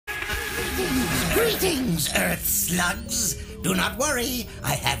Greetings, Earth slugs. Do not worry,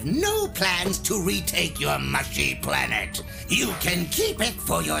 I have no plans to retake your mushy planet. You can keep it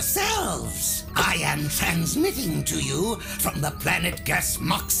for yourselves. I am transmitting to you from the planet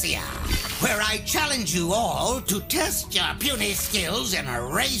Gasmoxia, where I challenge you all to test your puny skills in a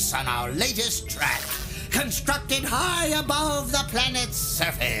race on our latest track, constructed high above the planet's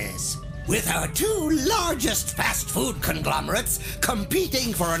surface. With our two largest fast food conglomerates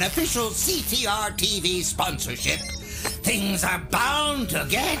competing for an official CTR TV sponsorship, things are bound to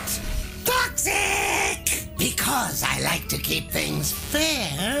get toxic! Because I like to keep things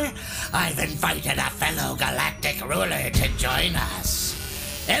fair, I've invited a fellow galactic ruler to join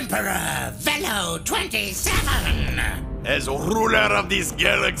us. Emperor Velo 27! As ruler of this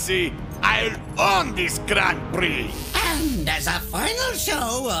galaxy, I'll own this Grand Prix! And as a final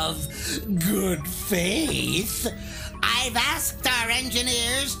show of good faith, I've asked our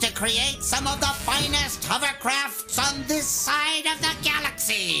engineers to create some of the finest hovercrafts on this side of the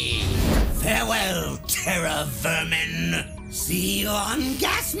galaxy. Farewell, Terra Vermin. See you on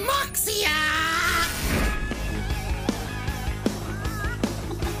Gasmoxia!